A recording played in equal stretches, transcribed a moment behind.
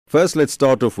First, let's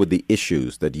start off with the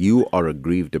issues that you are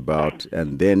aggrieved about,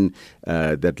 and then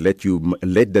that led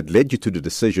you to the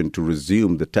decision to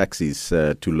resume the taxis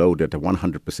to load at a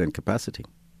 100% capacity.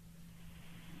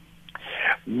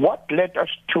 What led us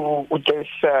to this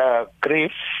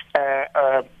grief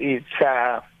is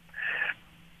the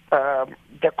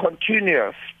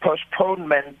continuous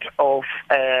postponement of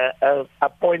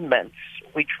appointments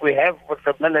which we have with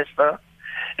the minister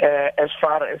as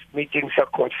far as meetings are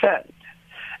concerned.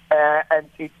 And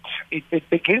it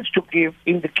begins to give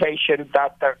indication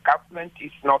that the government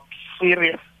is not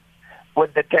serious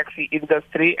with the taxi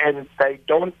industry, and they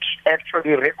don't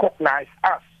actually recognize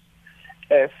us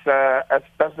as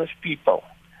business people.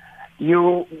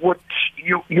 You would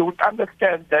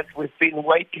understand that we've been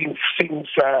waiting since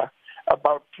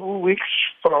about 2 weeks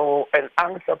for an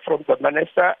answer from the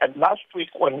minister, and last week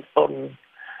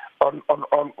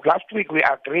last week we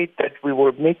agreed that we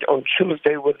will meet on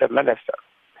Tuesday with the minister.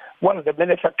 Well, the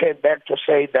minister came back to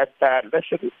say that,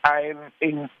 listen, I'm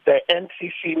in the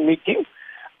NCC meeting.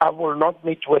 I will not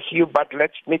meet with you, but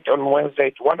let's meet on Wednesday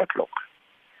at 1 o'clock.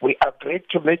 We agreed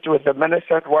to meet with the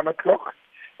minister at 1 o'clock.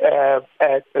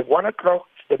 At 1 o'clock,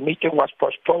 the meeting was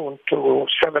postponed to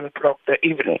 7 o'clock the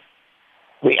evening.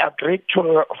 We agreed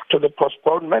to the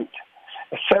postponement.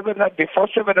 Before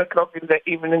 7 o'clock in the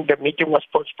evening, the meeting was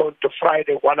postponed to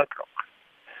Friday, 1 o'clock.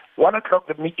 1 o'clock,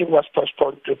 the meeting was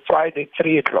postponed to Friday,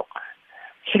 3 o'clock.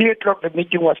 3 o'clock, the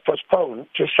meeting was postponed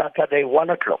to Saturday, 1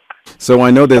 o'clock. So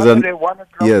I know there's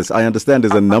yes, I understand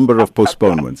there's a number of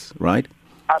postponements, right?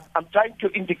 I'm trying to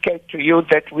indicate to you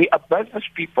that we are business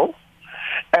people,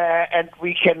 and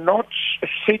we cannot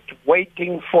sit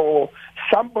waiting for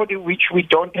somebody which we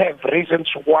don't have reasons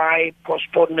why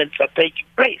postponements are taking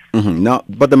place. Mm-hmm. Now,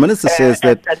 but the minister says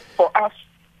that... And for us,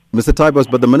 Mr. Taibos,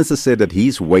 but the minister said that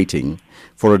he's waiting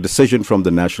for a decision from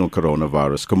the National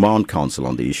Coronavirus Command Council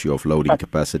on the issue of loading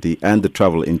capacity and the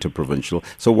travel interprovincial.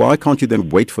 So why can't you then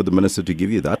wait for the minister to give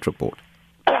you that report?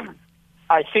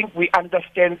 I think we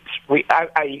understand.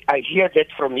 I hear that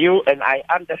from you, and I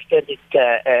understand it,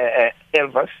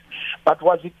 Elvis. But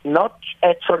was it not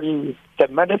actually the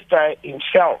minister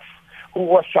himself who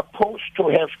was supposed to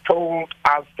have told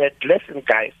us that, listen,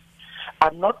 guys,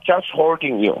 I'm not just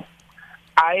holding you.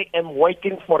 I am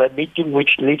waiting for a meeting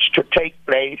which needs to take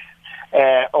place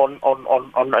on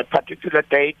a particular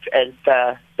date, and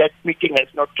that meeting has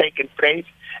not taken place,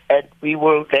 and we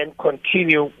will then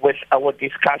continue with our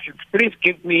discussions. Please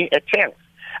give me a chance.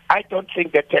 I don't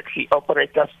think the taxi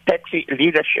operators, taxi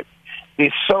leadership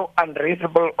is so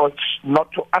unreasonable or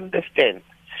not to understand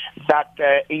that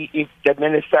if the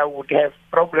minister would have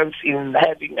problems in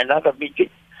having another meeting.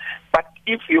 But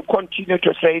if you continue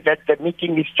to say that the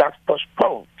meeting is just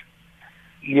postponed,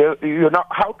 you know,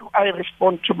 how do I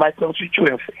respond to my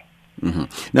constituency? Mm-hmm.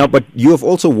 Now, but you have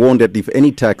also warned that if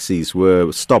any taxis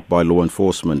were stopped by law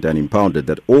enforcement and impounded,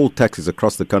 that all taxis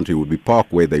across the country would be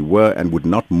parked where they were and would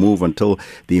not move until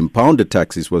the impounded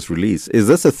taxis was released. Is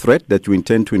this a threat that you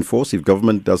intend to enforce if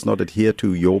government does not adhere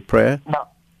to your prayer? No,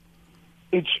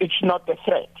 it's not a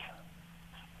threat.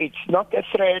 It's not a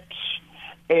threat.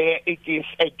 It is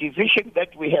a decision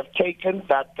that we have taken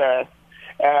that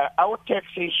our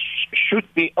taxis should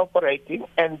be operating,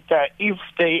 and if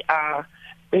they are,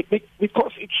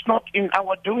 because it's not in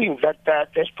our doing that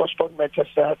this postponement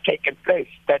has taken place,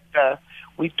 that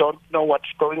we don't know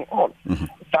what's going on. Mm-hmm.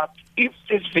 That if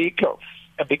these vehicles,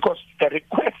 because the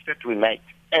request that we made,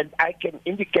 and I can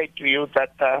indicate to you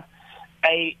that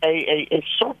a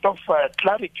sort of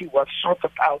clarity was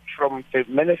sorted out from the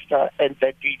minister and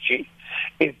the DG,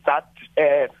 is that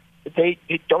they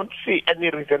don't see any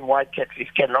reason why taxis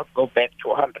cannot go back to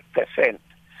 100%,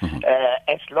 mm-hmm.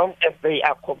 As long as they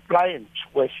are compliant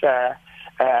with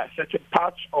certain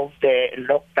parts of the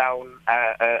lockdown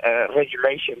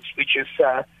regulations, which is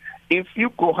if you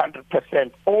go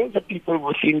 100%, all the people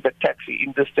within the taxi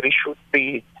industry should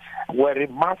be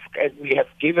wearing masks, and we have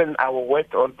given our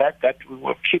word on that we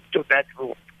will keep to that, we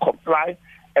will comply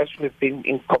as we've been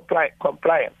in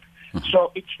compliant.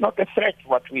 So it's not a threat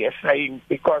what we are saying,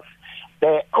 because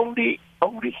the only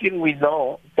thing we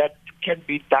know that can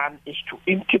be done is to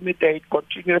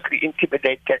continuously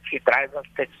intimidate taxi drivers,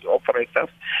 taxi operators,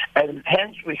 and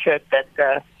hence we said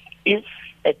that if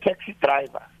a taxi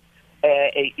driver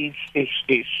is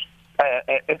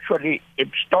actually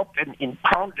stopped and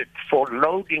impounded for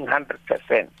loading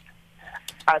 100%,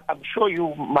 I'm sure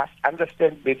you must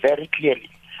understand me very clearly.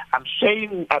 I'm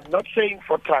not saying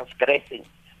for transgressing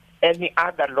any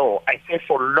other law. I say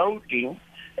for loading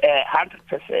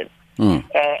 100%.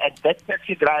 And that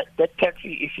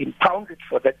taxi is impounded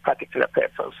for that particular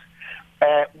purpose.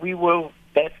 We will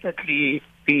definitely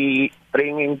be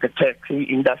bringing the taxi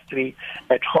industry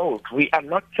at hold. We are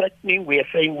not threatening. We are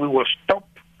saying we will stop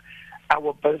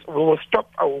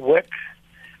our work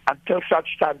until such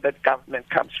time that government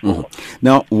comes forward.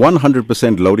 Now,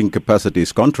 100% loading capacity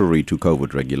is contrary to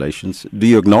COVID regulations. Do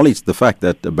you acknowledge the fact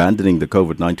that abandoning the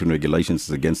COVID-19 regulations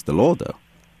is against the law, though?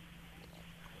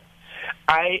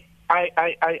 I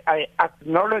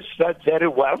acknowledge that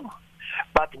very well.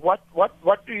 But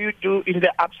what do you do in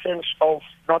the absence of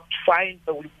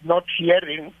not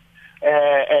hearing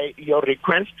your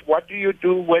request? What do you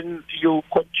do when you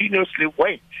continuously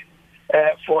wait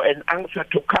for an answer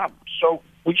to come? So,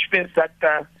 which means that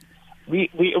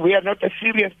we are not a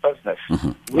serious business.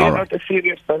 We are not a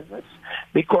serious business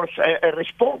because a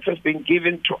response has been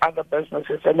given to other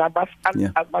businesses, and I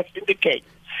must indicate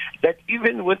that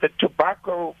even with the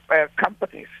tobacco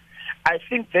companies, I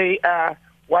think they are.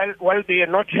 While they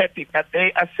are not happy, but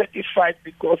they are satisfied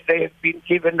because they have been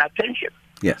given attention.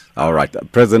 Yes. All right.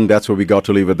 President, that's where we got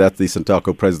to leave it. That's the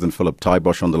Santaco President, Philip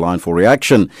Teibosch, on the line for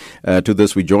reaction to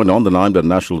this. We joined on the line by the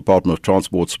National Department of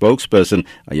Transport spokesperson,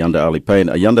 Ayanda Ali-Payne.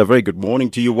 Ayanda, very good morning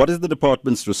to you. What is the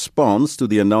department's response to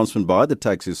the announcement by the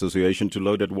Taxi Association to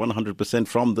load at 100%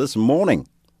 from this morning?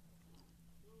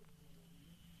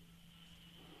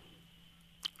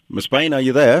 Ms. Payne, are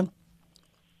you there?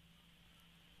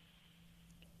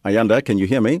 Ayanda, can you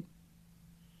hear me?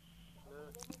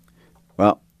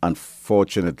 Well,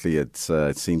 unfortunately, it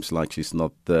seems like she's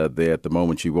not there at the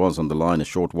moment. She was on the line a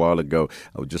short while ago.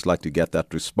 I would just like to get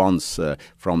that response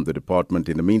from the department.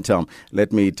 In the meantime,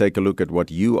 let me take a look at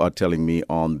what you are telling me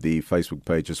on the Facebook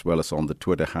page as well as on the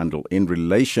Twitter handle in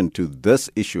relation to this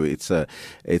issue. It's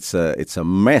a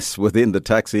mess within the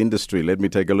taxi industry. Let me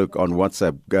take a look on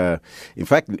WhatsApp. In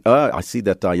fact, I see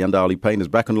that Ayanda Ali-Payne is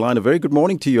back on the line. A very good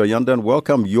morning to you, Ayanda, and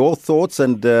welcome. Your thoughts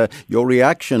and your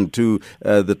reaction to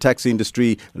the taxi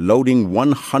industry loading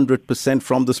 100%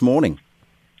 from this morning.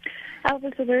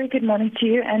 Elvis, a very good morning to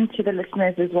you and to the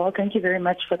listeners as well. Thank you very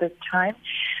much for this time.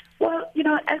 Well,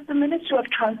 as the Minister of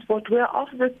Transport, we're of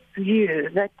this view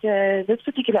that this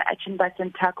particular action by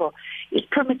Santaco is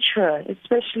premature,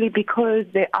 especially because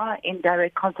they are in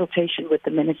direct consultation with the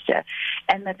Minister,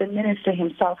 and that the Minister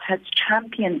himself has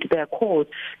championed their cause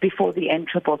before the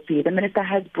NCCC. The Minister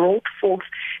has brought forth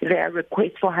their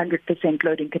request for 100%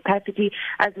 loading capacity,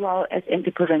 as well as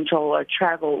interprovincial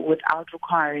travel without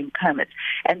requiring permits.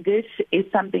 And this is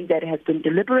something that has been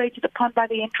deliberated upon by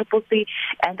the NCCC,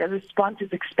 and a response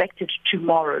is expected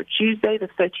tomorrow, Tuesday, the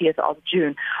 30th of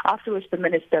June, after which the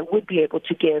Minister would be able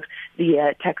to give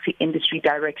the taxi industry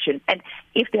direction. And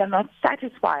if they are not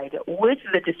satisfied with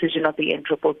the decision of the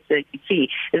NCCC,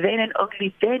 then and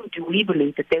only then do we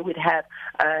believe that they would have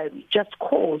just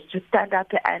cause to stand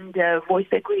up and voice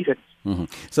their grievance.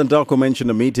 Santaco mentioned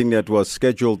a meeting that was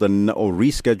scheduled or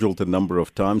rescheduled a number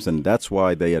of times, and that's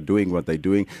why they are doing what they're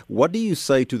doing. What do you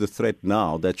say to the threat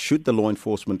now that should the law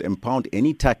enforcement impound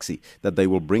any taxi, that they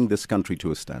will bring this country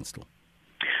to a standstill?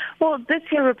 Well, this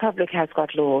here republic has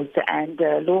got laws, and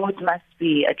laws must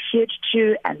be adhered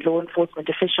to, and law enforcement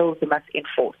officials must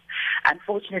enforce.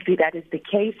 Unfortunately, that is the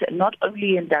case, not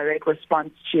only in direct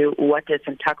response to what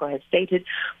Santaco has stated,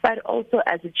 but also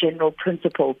as a general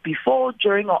principle. Before,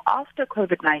 during, or after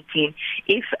COVID-19,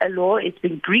 if a law is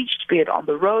being breached, be it on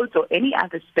the roads or any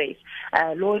other space,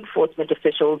 law enforcement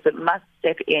officials must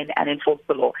step in and enforce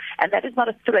the law. And that is not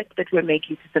a threat that we're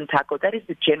making to Santaco. That is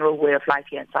the general way of life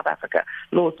here in South Africa.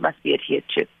 Laws must be adhered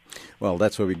to. Well,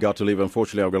 that's where we got to leave.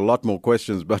 Unfortunately, I've got a lot more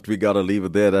questions, but we got to leave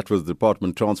it there. That was the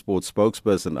Department Transport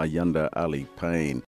spokesperson, Ayanda Ali-Payne.